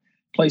resale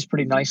plays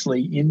pretty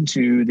nicely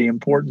into the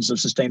importance of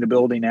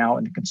sustainability now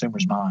in the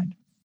consumer's mind.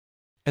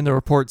 And the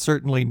report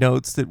certainly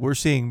notes that we're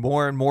seeing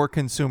more and more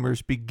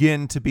consumers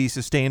begin to be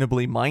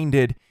sustainably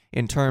minded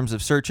in terms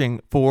of searching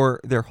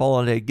for their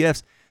holiday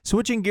gifts.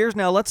 Switching gears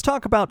now, let's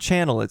talk about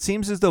channel. It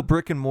seems as though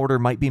brick and mortar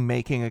might be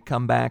making a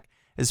comeback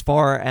as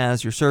far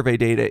as your survey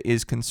data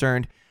is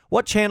concerned.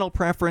 What channel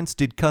preference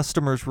did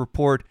customers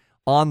report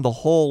on the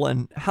whole,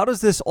 and how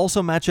does this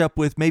also match up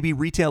with maybe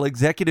retail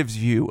executives'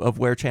 view of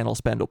where channel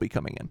spend will be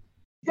coming in?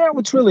 Yeah,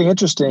 what's really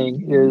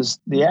interesting is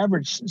the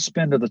average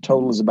spend of the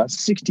total is about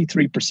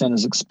 63%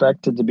 is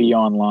expected to be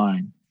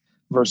online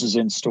versus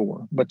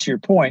in-store. But to your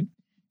point,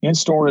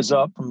 in-store is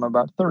up from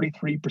about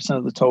 33%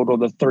 of the total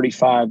to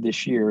 35%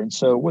 this year. And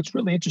so what's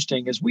really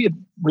interesting is we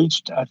had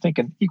reached, I think,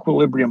 an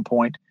equilibrium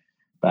point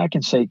back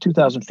in, say,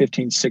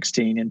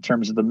 2015-16 in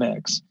terms of the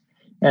mix.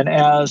 And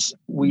as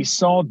we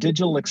saw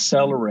digital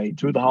accelerate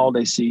through the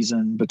holiday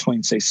season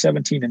between, say,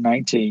 17 and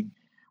 19,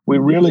 we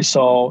really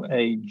saw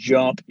a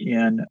jump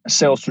in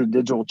sales through the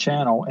digital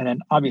channel. And then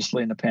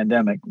obviously in the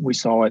pandemic, we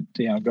saw it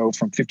go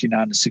from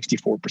 59 to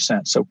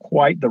 64%. So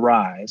quite the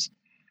rise.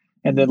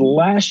 And then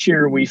last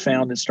year we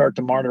found it start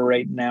to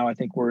moderate. Now I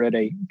think we're at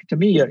a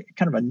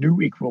kind of a new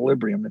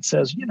equilibrium that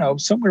says,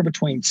 somewhere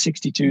between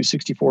 62,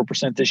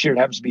 64% this year. It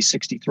happens to be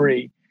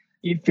 63.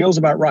 It feels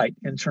about right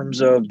in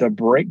terms of the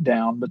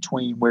breakdown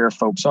between where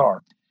folks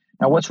are.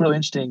 Now, what's really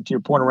interesting to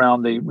your point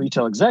around the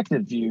retail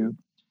executive view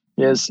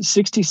is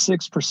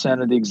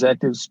 66% of the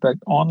executives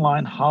expect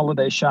online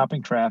holiday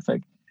shopping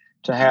traffic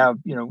to have,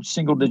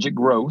 single digit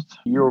growth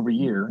year over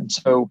year. And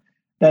so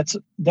that's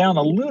down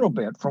a little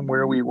bit from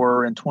where we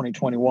were in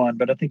 2021.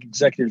 But I think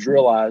executives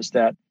realize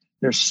that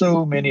there's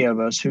so many of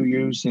us who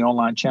use the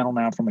online channel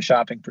now from a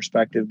shopping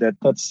perspective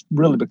that's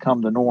really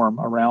become the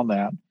norm around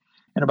that.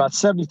 And about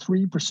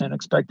 73%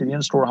 expected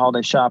in-store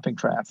holiday shopping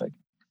traffic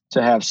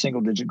to have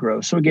single-digit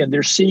growth. So again,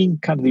 they're seeing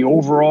kind of the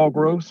overall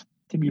growth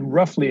to be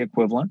roughly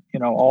equivalent,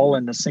 all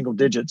in the single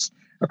digits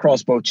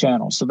across both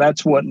channels. So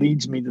that's what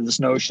leads me to this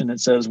notion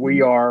that says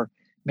we are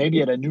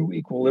maybe at a new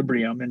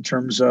equilibrium in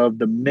terms of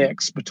the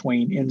mix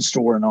between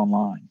in-store and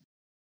online.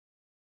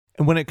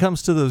 And when it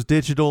comes to those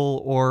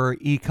digital or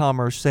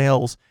e-commerce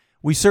sales,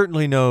 We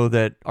certainly know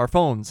that our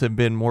phones have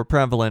been more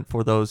prevalent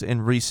for those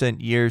in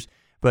recent years,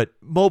 but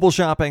mobile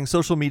shopping,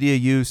 social media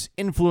use,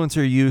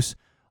 influencer use,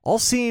 all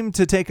seem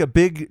to take a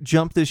big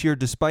jump this year,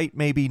 despite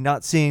maybe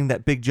not seeing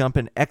that big jump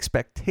in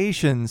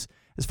expectations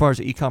as far as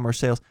e-commerce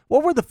sales.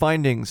 What were the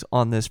findings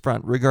on this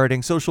front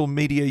regarding social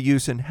media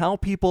use and how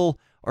people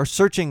are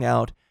searching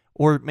out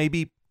or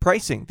maybe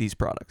pricing these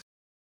products?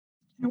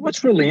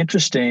 What's really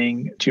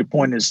interesting to your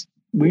point is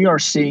we are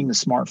seeing the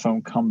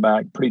smartphone come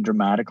back pretty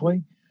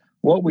dramatically.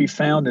 What we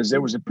found is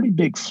there was a pretty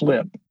big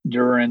flip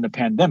during the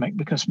pandemic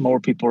because more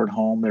people are at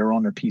home, they're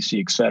on their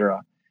PC, et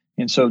cetera.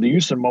 And so the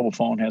use of mobile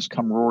phone has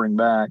come roaring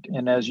back.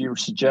 And as you were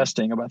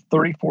suggesting, about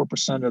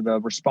 34% of the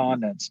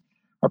respondents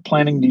are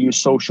planning to use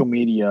social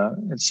media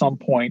at some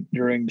point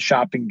during the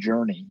shopping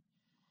journey.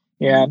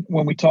 And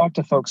when we talk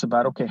to folks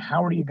about, okay,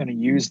 how are you going to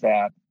use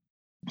that?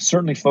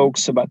 Certainly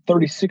folks, about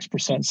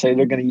 36% say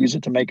they're going to use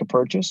it to make a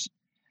purchase.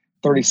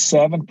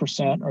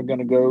 37% are going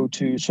to go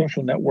to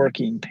social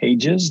networking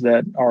pages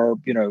that are,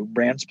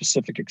 brand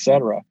specific, et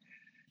cetera.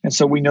 And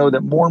so we know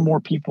that more and more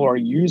people are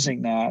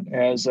using that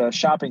as a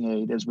shopping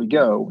aid as we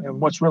go.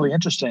 And what's really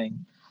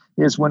interesting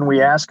is when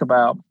we ask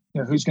about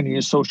who's going to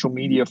use social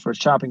media for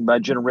shopping by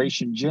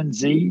generation, Gen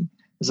Z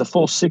is a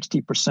full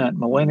 60%,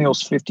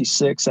 millennials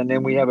 56%, and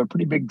then we have a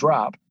pretty big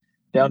drop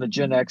down to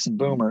Gen X and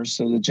boomers.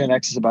 So the Gen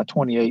X is about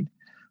 28%.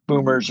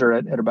 Boomers are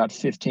at about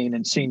 15%,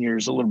 and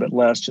seniors a little bit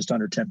less, just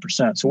under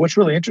 10%. So what's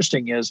really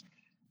interesting is,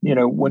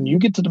 when you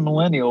get to the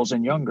millennials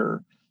and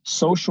younger,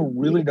 social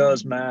really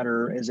does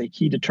matter as a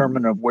key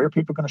determinant of where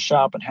people are going to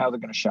shop and how they're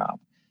going to shop.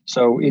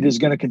 So it is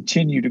going to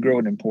continue to grow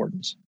in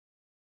importance.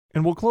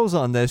 And we'll close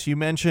on this. You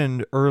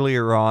mentioned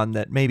earlier on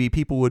that maybe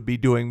people would be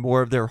doing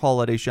more of their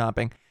holiday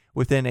shopping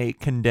within a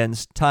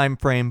condensed time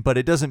frame, but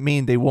it doesn't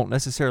mean they won't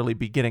necessarily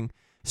be getting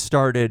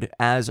started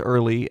as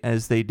early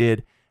as they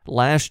did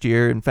last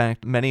year. In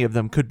fact, many of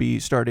them could be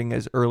starting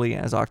as early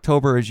as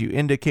October, as you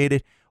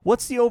indicated.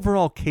 What's the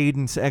overall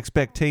cadence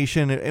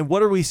expectation, and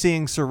what are we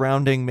seeing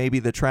surrounding maybe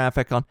the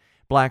traffic on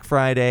Black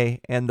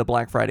Friday and the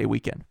Black Friday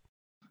weekend?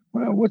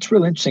 Well, what's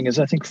really interesting is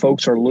I think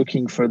folks are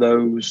looking for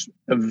those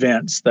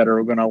events that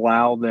are going to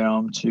allow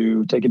them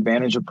to take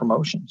advantage of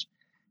promotions.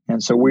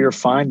 And so we are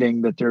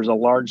finding that there's a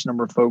large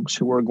number of folks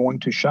who are going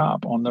to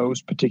shop on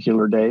those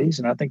particular days.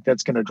 And I think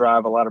that's going to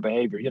drive a lot of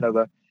behavior.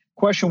 The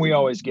question we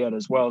always get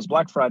as well is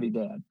Black Friday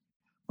dead?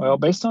 Well,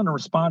 based on the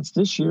response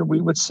this year, we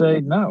would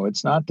say, no,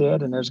 it's not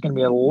dead. And there's going to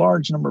be a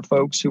large number of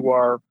folks who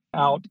are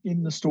out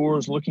in the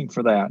stores looking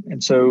for that.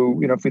 And so,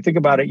 if we think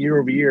about it year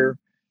over year,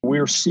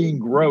 we're seeing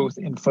growth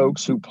in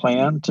folks who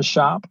plan to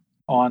shop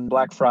on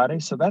Black Friday.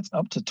 So that's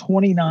up to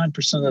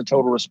 29% of the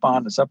total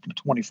respondents, up from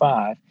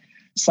 25.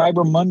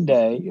 Cyber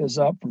Monday is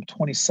up from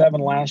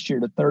 27 last year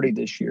to 30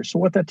 this year. So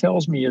what that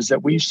tells me is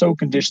that we so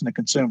condition the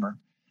consumer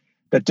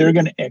that they're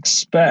going to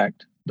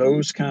expect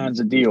those kinds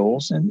of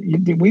deals. And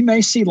we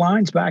may see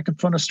lines back in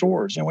front of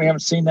stores. And we haven't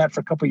seen that for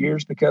a couple of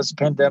years because of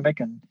the pandemic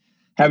and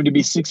having to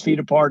be 6 feet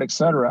apart, et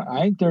cetera.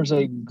 I think there's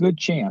a good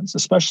chance,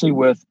 especially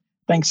with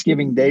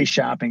Thanksgiving Day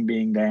shopping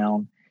being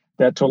down,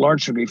 that to a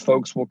large degree,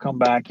 folks will come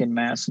back en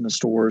masse in the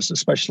stores,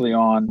 especially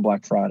on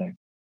Black Friday.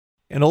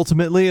 And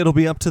ultimately, it'll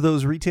be up to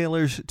those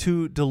retailers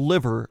to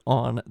deliver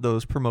on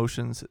those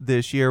promotions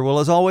this year. Well,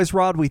 as always,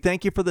 Rod, we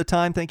thank you for the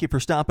time. Thank you for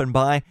stopping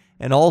by.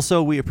 And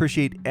also, we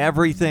appreciate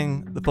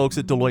everything the folks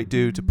at Deloitte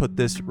do to put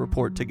this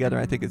report together.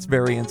 I think it's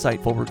very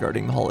insightful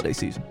regarding the holiday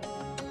season.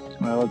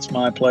 Well, it's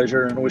my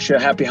pleasure, and I wish you a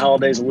happy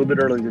holidays a little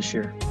bit early this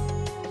year.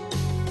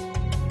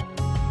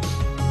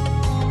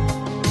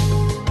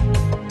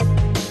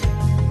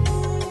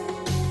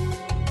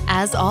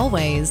 As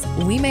always,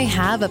 we may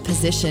have a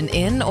position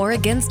in or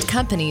against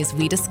companies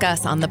we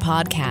discuss on the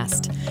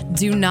podcast.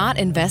 Do not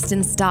invest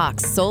in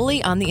stocks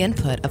solely on the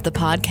input of the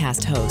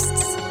podcast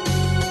hosts.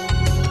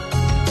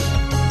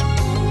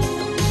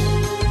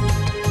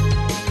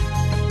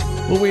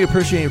 Well, we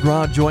appreciate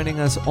Rod joining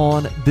us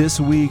on this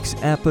week's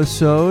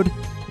episode.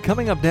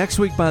 Coming up next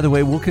week, by the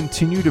way, we'll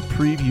continue to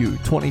preview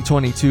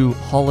 2022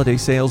 holiday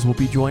sales. We'll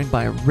be joined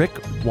by Rick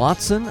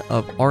Watson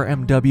of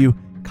RMW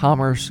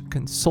Commerce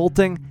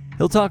Consulting.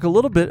 He'll talk a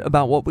little bit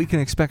about what we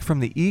can expect from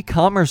the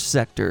e-commerce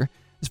sector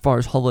as far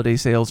as holiday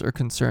sales are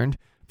concerned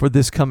for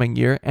this coming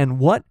year, and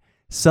what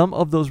some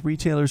of those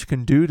retailers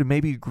can do to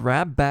maybe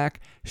grab back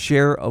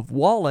share of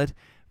wallet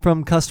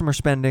from customer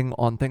spending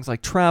on things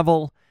like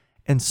travel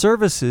and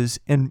services,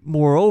 and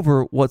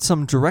moreover, what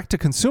some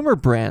direct-to-consumer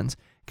brands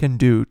can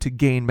do to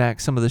gain back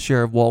some of the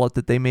share of wallet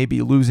that they may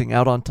be losing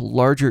out on to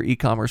larger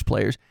e-commerce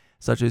players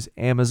such as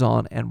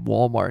Amazon and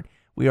Walmart.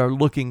 We are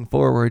looking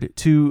forward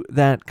to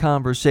that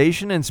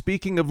conversation. And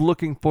speaking of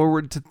looking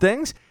forward to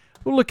things,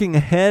 we're looking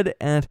ahead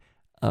at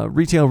a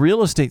retail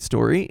real estate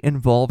story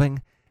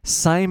involving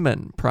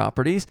Simon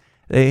Properties.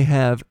 They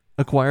have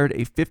acquired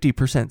a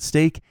 50%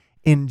 stake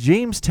in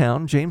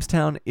Jamestown.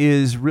 Jamestown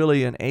is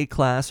really an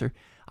A-class, or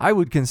I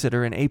would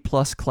consider an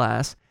A-plus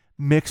class,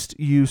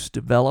 mixed-use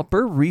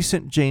developer.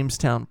 Recent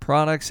Jamestown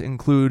products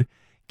include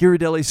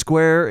Ghirardelli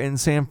Square in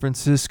San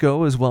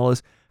Francisco, as well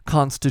as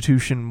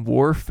Constitution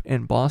Wharf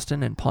in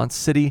Boston and Ponce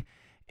City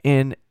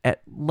in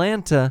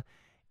Atlanta.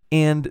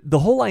 And the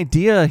whole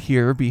idea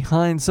here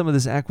behind some of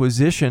this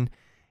acquisition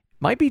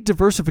might be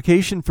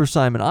diversification for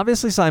Simon.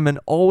 Obviously, Simon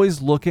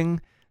always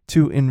looking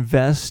to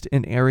invest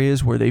in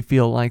areas where they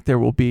feel like there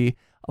will be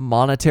a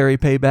monetary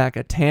payback,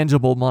 a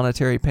tangible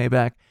monetary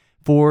payback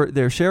for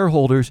their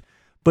shareholders.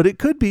 But it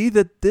could be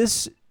that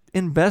this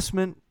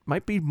investment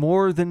might be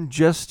more than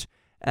just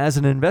as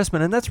an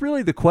investment. And that's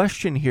really the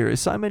question here.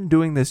 Is Simon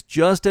doing this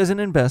just as an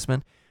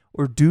investment,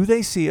 or do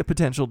they see a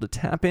potential to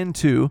tap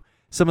into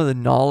some of the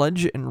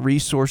knowledge and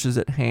resources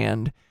at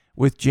hand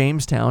with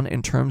Jamestown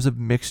in terms of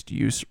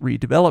mixed-use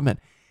redevelopment?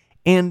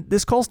 And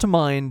this calls to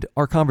mind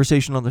our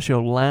conversation on the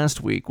show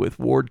last week with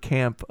Ward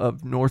Camp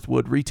of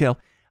Northwood Retail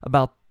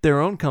about their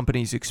own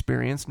company's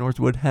experience.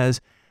 Northwood has,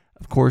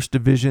 of course,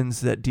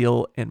 divisions that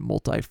deal in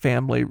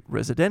multifamily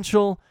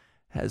residential,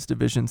 has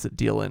divisions that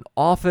deal in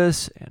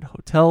office and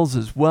hotels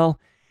as well.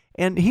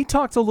 And he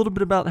talked a little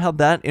bit about how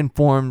that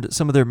informed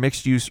some of their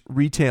mixed-use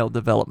retail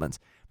developments.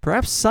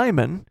 Perhaps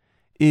Simon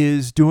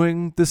is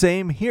doing the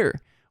same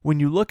here. When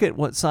you look at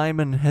what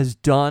Simon has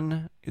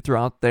done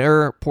throughout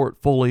their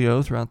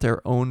portfolio, throughout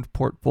their owned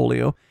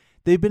portfolio,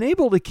 they've been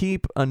able to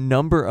keep a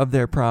number of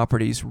their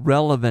properties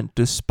relevant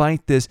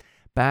despite this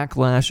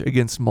backlash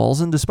against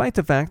malls, and despite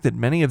the fact that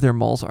many of their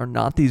malls are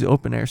not these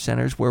open-air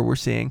centers where we're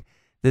seeing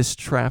this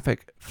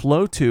traffic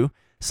flow to.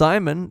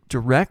 Simon,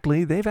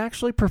 directly, they've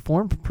actually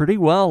performed pretty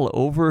well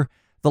over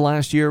the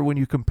last year when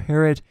you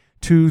compare it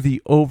to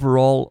the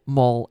overall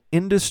mall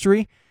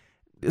industry.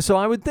 So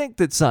I would think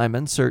that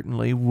Simon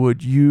certainly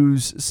would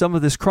use some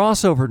of this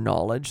crossover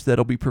knowledge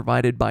that'll be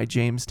provided by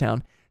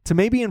Jamestown to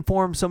maybe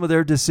inform some of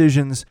their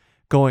decisions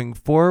going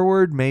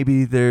forward.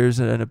 Maybe there's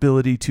an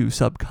ability to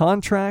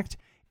subcontract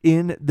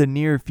in the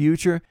near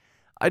future.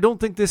 I don't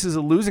think this is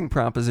a losing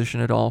proposition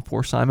at all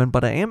for Simon,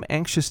 but I am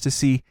anxious to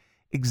see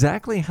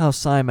exactly how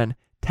Simon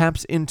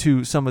taps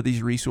into some of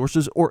these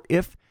resources, or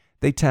if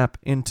they tap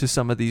into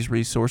some of these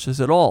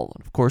resources at all.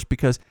 And of course,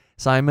 because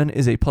Simon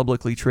is a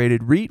publicly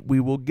traded REIT,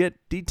 we will get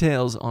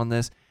details on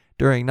this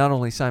during not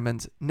only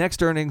Simon's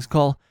next earnings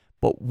call,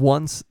 but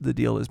once the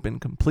deal has been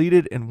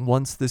completed and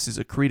once this is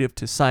accretive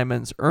to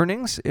Simon's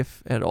earnings,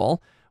 if at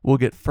all. We'll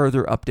get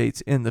further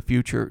updates in the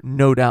future,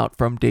 no doubt,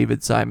 from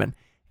David Simon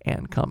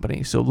and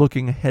company. So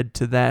looking ahead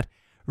to that,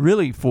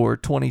 really for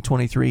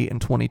 2023 and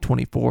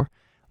 2024,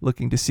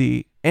 looking to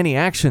see any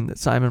action that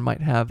Simon might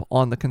have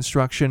on the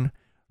construction,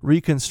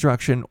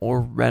 reconstruction,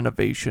 or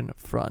renovation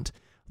front.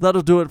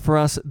 That'll do it for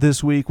us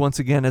this week. Once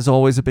again, as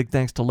always, a big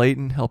thanks to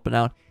Leighton helping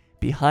out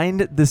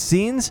behind the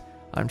scenes.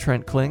 I'm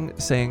Trent Kling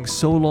saying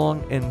so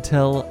long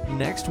until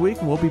next week,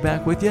 and we'll be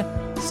back with you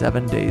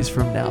 7 days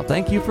from now.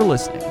 Thank you for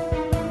listening.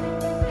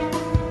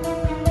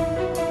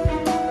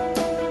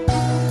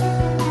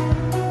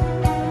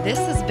 This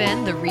has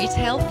been the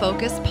Retail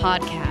Focus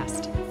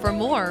Podcast. For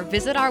more,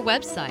 visit our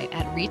website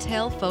at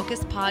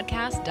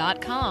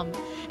retailfocuspodcast.com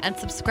and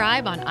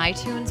subscribe on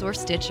iTunes or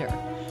Stitcher.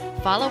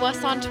 Follow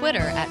us on Twitter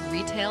at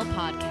Retail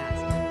Podcast.